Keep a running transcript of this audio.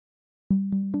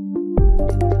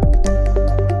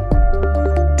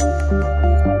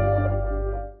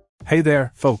Hey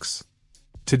there, folks.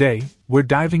 Today, we're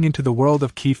diving into the world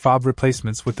of key fob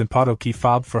replacements with NPAUTO key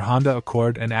fob for Honda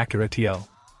Accord and Acura TL.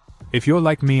 If you're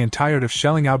like me and tired of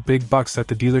shelling out big bucks at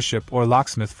the dealership or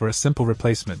locksmith for a simple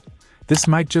replacement, this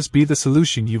might just be the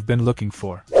solution you've been looking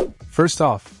for. First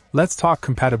off, let's talk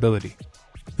compatibility.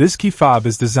 This key fob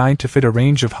is designed to fit a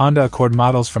range of Honda Accord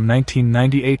models from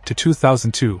 1998 to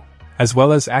 2002, as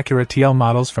well as Acura TL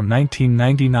models from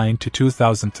 1999 to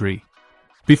 2003.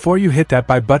 Before you hit that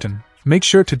buy button, make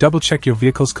sure to double-check your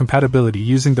vehicle's compatibility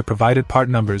using the provided part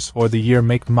numbers or the year,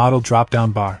 make, model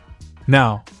drop-down bar.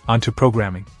 Now, onto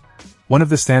programming. One of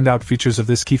the standout features of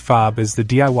this key fob is the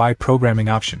DIY programming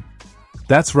option.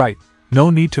 That's right, no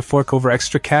need to fork over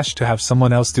extra cash to have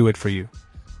someone else do it for you.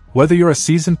 Whether you're a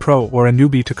seasoned pro or a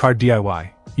newbie to car DIY,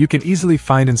 you can easily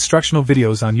find instructional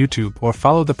videos on YouTube or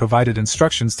follow the provided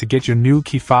instructions to get your new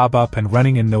key fob up and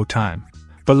running in no time.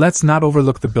 But let's not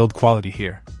overlook the build quality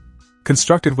here.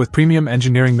 Constructed with premium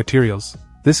engineering materials,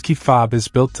 this key fob is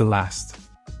built to last.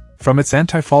 From its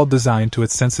anti-fall design to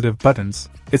its sensitive buttons,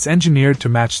 it's engineered to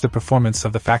match the performance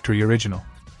of the factory original.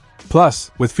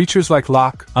 Plus, with features like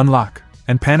lock, unlock,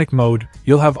 and panic mode,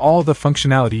 you'll have all the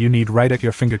functionality you need right at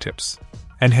your fingertips.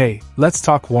 And hey, let's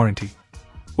talk warranty.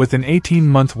 With an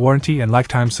 18-month warranty and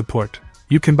lifetime support,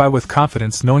 you can buy with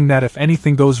confidence knowing that if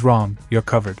anything goes wrong, you're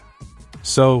covered.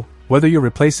 So, whether you're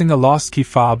replacing a lost key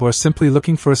fob or simply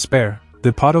looking for a spare,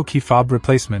 the NPAUTO key fob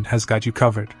replacement has got you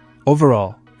covered.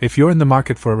 Overall, if you're in the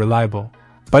market for a reliable,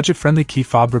 budget-friendly key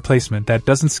fob replacement that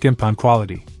doesn't skimp on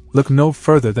quality, look no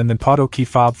further than the NPAUTO key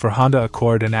fob for Honda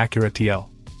Accord and Acura TL.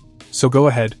 So go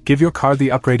ahead, give your car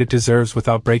the upgrade it deserves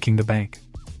without breaking the bank.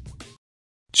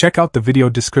 Check out the video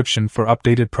description for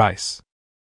updated price.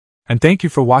 And thank you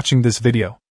for watching this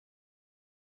video.